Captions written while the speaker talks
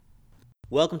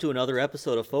Welcome to another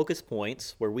episode of Focus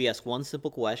Points, where we ask one simple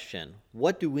question.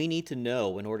 What do we need to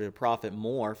know in order to profit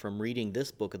more from reading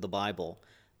this book of the Bible?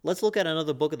 Let's look at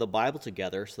another book of the Bible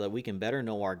together so that we can better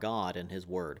know our God and His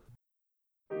Word.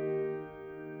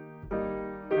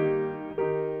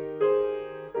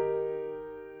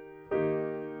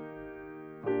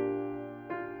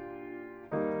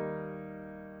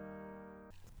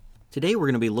 Today we're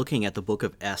going to be looking at the book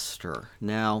of Esther.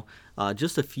 Now,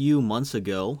 just a few months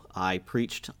ago, I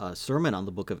preached a sermon on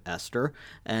the book of Esther,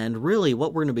 and really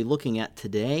what we're going to be looking at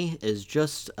today is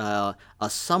just a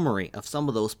summary of some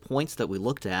of those points that we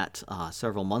looked at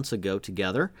several months ago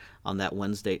together on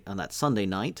that Sunday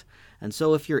night. And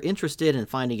so if you're interested in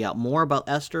finding out more about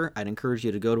Esther, I'd encourage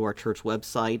you to go to our church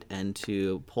website and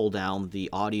to pull down the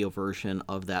audio version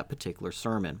of that particular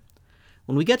sermon.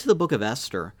 When we get to the book of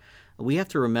Esther, we have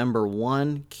to remember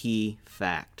one key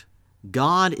fact.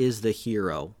 God is the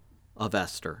hero of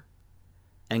Esther,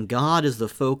 and God is the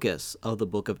focus of the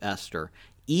book of Esther,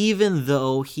 even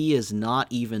though he is not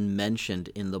even mentioned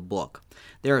in the book.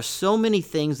 There are so many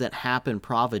things that happen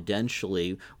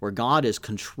providentially where God is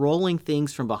controlling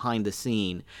things from behind the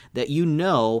scene that you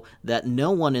know that no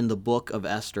one in the book of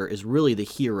Esther is really the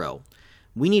hero.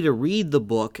 We need to read the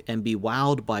book and be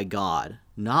wowed by God,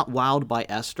 not wowed by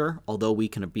Esther, although we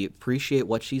can appreciate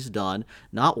what she's done,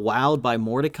 not wowed by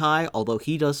Mordecai, although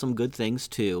he does some good things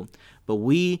too, but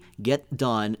we get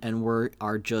done and we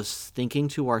are just thinking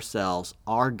to ourselves,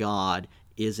 our God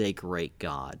is a great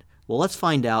God. Well, let's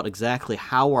find out exactly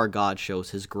how our God shows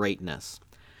his greatness.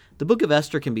 The book of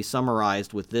Esther can be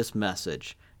summarized with this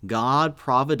message: God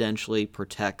providentially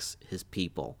protects his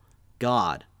people.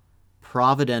 God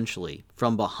providentially,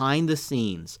 from behind the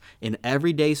scenes, in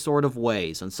everyday sort of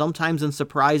ways, and sometimes in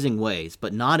surprising ways,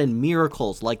 but not in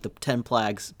miracles like the 10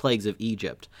 plagues of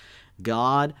Egypt.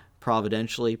 God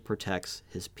providentially protects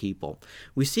his people.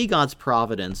 We see God's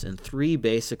providence in three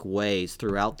basic ways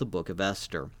throughout the book of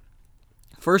Esther.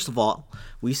 First of all,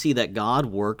 we see that God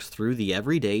works through the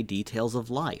everyday details of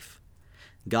life.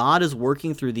 God is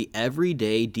working through the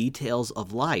everyday details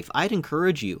of life. I'd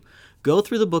encourage you, go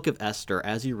through the book of Esther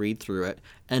as you read through it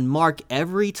and mark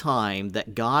every time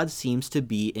that God seems to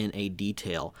be in a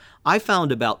detail. I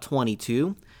found about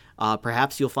 22.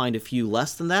 Perhaps you'll find a few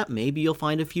less than that. Maybe you'll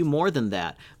find a few more than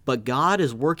that. But God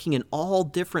is working in all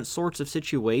different sorts of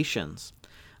situations.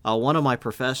 One of my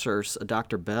professors,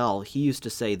 Dr. Bell, he used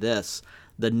to say this.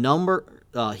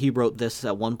 He wrote this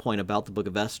at one point about the book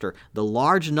of Esther, the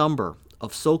large number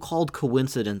of so-called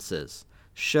coincidences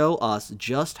show us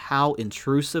just how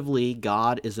intrusively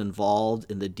God is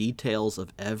involved in the details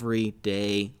of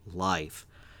everyday life.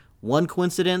 One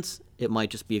coincidence, it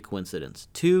might just be a coincidence.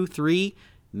 2, 3,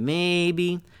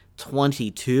 maybe.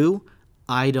 22,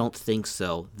 I don't think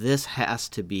so. This has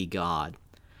to be God.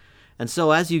 And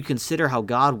so as you consider how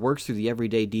God works through the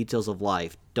everyday details of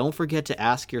life, don't forget to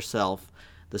ask yourself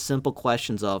the simple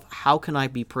questions of, how can I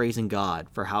be praising God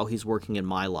for how he's working in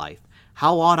my life?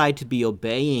 How ought I to be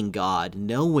obeying God,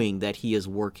 knowing that he is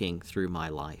working through my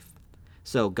life?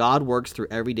 So God works through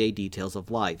everyday details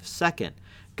of life. Second,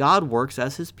 God works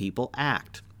as his people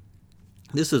act.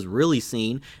 This is really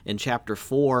seen in chapter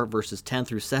 4, verses 10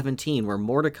 through 17, where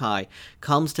Mordecai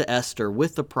comes to Esther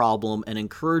with the problem and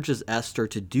encourages Esther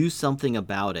to do something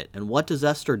about it. And what does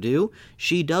Esther do?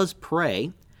 She does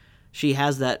pray. She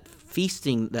has that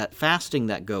fasting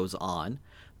that goes on.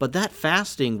 But that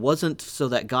fasting wasn't so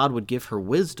that God would give her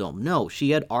wisdom. No, she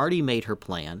had already made her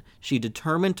plan. She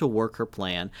determined to work her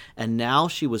plan, and now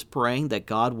she was praying that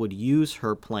God would use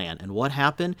her plan. And what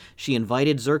happened? She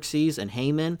invited Xerxes and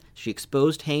Haman. She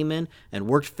exposed Haman and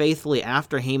worked faithfully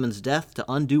after Haman's death to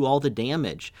undo all the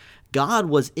damage. God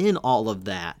was in all of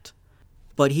that.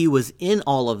 But he was in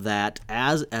all of that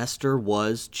as Esther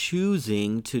was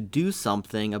choosing to do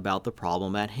something about the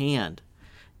problem at hand.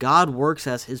 God works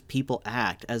as his people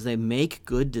act, as they make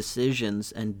good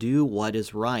decisions and do what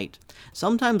is right.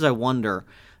 Sometimes I wonder,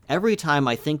 every time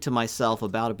I think to myself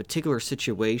about a particular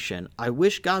situation, I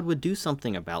wish God would do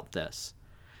something about this.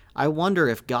 I wonder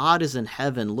if God is in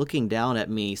heaven looking down at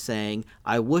me saying,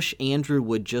 I wish Andrew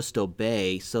would just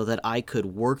obey so that I could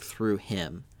work through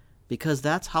him. Because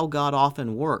that's how God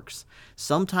often works.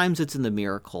 Sometimes it's in the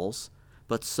miracles,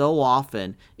 but so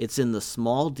often it's in the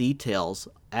small details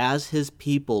as his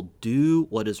people do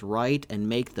what is right and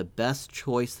make the best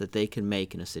choice that they can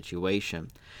make in a situation.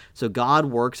 So God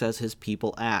works as his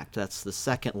people act. That's the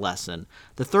second lesson.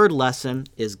 The third lesson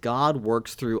is God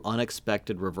works through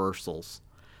unexpected reversals.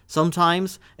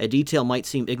 Sometimes a detail might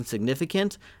seem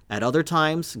insignificant. At other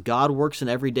times, God works in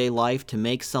everyday life to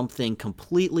make something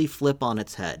completely flip on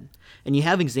its head. And you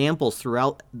have examples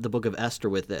throughout the book of Esther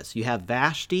with this. You have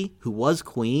Vashti, who was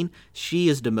queen, she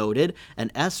is demoted, and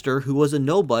Esther, who was a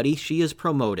nobody, she is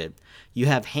promoted. You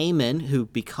have Haman, who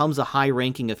becomes a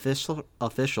high-ranking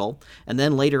official, and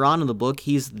then later on in the book,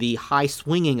 he's the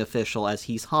high-swinging official as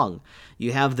he's hung.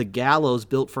 You have the gallows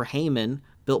built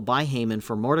by Haman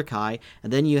for Mordecai,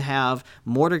 and then you have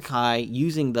Mordecai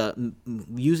using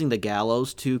the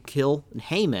gallows to kill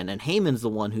Haman, and Haman's the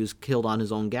one who's killed on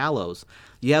his own gallows.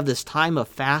 You have this time of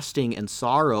fasting and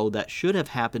sorrow that should have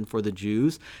happened for the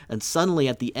Jews, and suddenly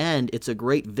at the end it's a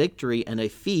great victory and a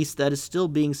feast that is still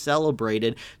being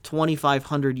celebrated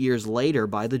 2,500 years later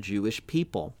by the Jewish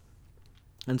people.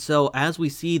 And so as we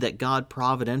see that God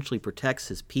providentially protects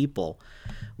his people,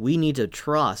 we need to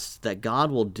trust that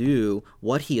God will do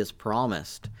what he has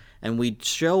promised. And we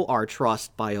show our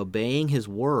trust by obeying his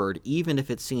word, even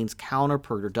if it seems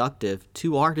counterproductive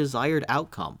to our desired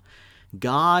outcome.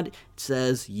 God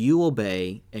says you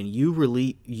obey and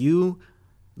you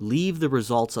leave the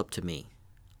results up to me.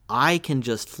 I can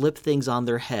just flip things on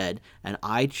their head, and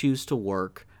I choose to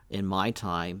work in my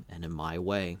time and in my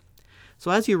way. So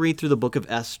as you read through the book of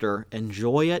Esther,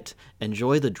 enjoy it,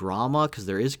 enjoy the drama, because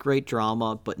there is great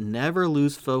drama, but never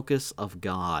lose focus of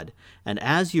God. And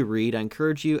as you read, I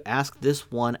encourage you, ask this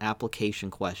one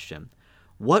application question.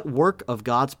 What work of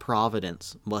God's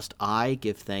providence must I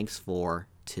give thanks for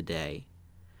today?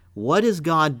 What is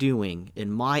God doing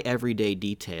in my everyday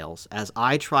details as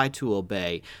I try to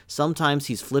obey? Sometimes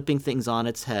he's flipping things on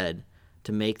its head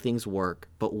to make things work.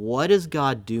 But what is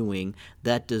God doing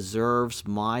that deserves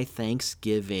my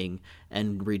thanksgiving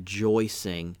and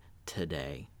rejoicing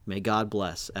today? May God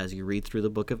bless as you read through the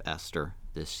book of Esther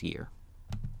this year.